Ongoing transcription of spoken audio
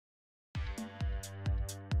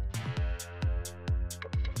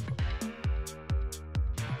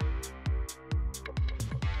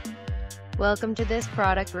Welcome to this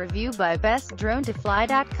product review by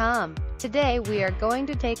bestdronetofly.com. Today we are going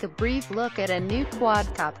to take a brief look at a new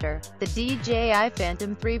quadcopter, the DJI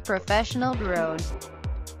Phantom 3 professional drone.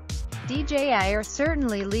 DJI are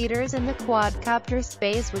certainly leaders in the quadcopter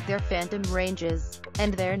space with their Phantom ranges,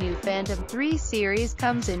 and their new Phantom 3 series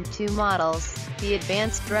comes in two models, the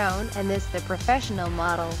Advanced drone and the Professional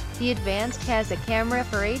model. The Advanced has a camera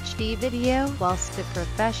for HD video, whilst the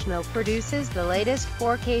Professional produces the latest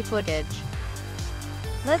 4K footage.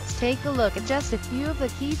 Let's take a look at just a few of the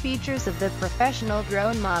key features of the Professional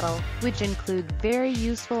drone model, which include very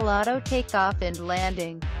useful auto-takeoff and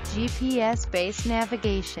landing, GPS-based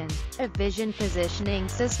navigation, a vision positioning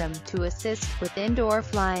system to assist with indoor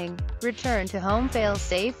flying, return-to-home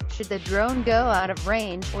failsafe should the drone go out of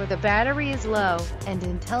range or the battery is low, and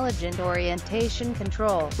intelligent orientation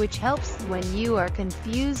control, which helps when you are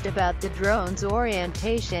confused about the drone's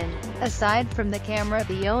orientation. Aside from the camera,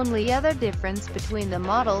 the only other difference between the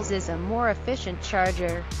models is a more efficient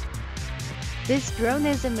charger. This drone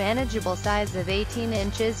is a manageable size of 18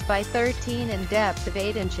 inches by 13 and depth of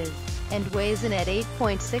 8 inches, and weighs in at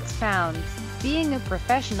 8.6 pounds. Being a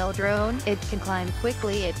professional drone, it can climb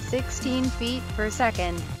quickly at 16 feet per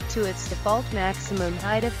second, to its default maximum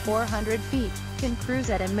height of 400 feet, can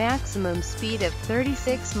cruise at a maximum speed of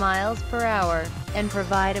 36 miles per hour, and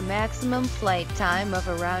provide a maximum flight time of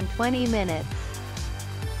around 20 minutes.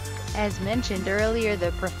 As mentioned earlier,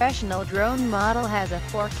 the Professional drone model has a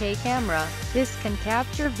 4K camera. This can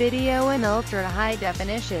capture video in ultra-high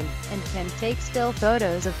definition, and can take still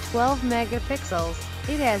photos of 12 megapixels.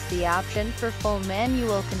 It has the option for full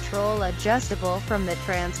manual control adjustable from the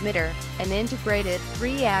transmitter, an integrated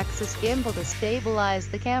 3-axis gimbal to stabilize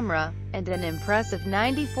the camera, and an impressive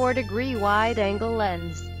 94-degree wide-angle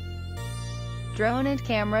lens. Drone and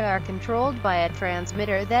camera are controlled by a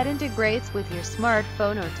transmitter that integrates with your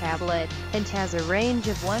smartphone or tablet, and has a range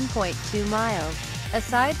of 1.2 miles.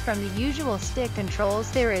 Aside from the usual stick controls,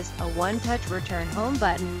 there is a one-touch return home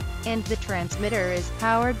button, and the transmitter is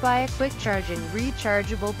powered by a quick-charging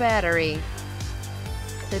rechargeable battery.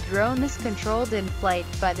 The drone is controlled in flight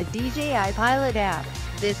by the DJI Pilot app.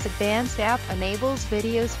 This advanced app enables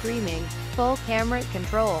video streaming, full camera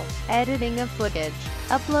control, editing of footage,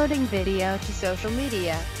 uploading video to social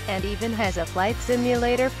media, and even has a flight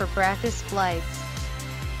simulator for practice flights.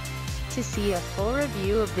 To see a full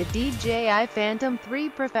review of the DJI Phantom 3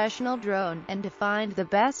 professional drone, and to find the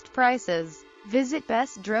best prices, visit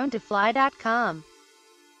bestdronetofly.com.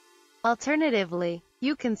 Alternatively,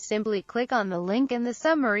 you can simply click on the link in the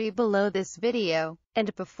summary below this video.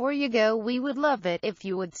 And before you go, we would love it if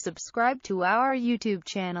you would subscribe to our YouTube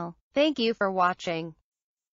channel. Thank you for watching.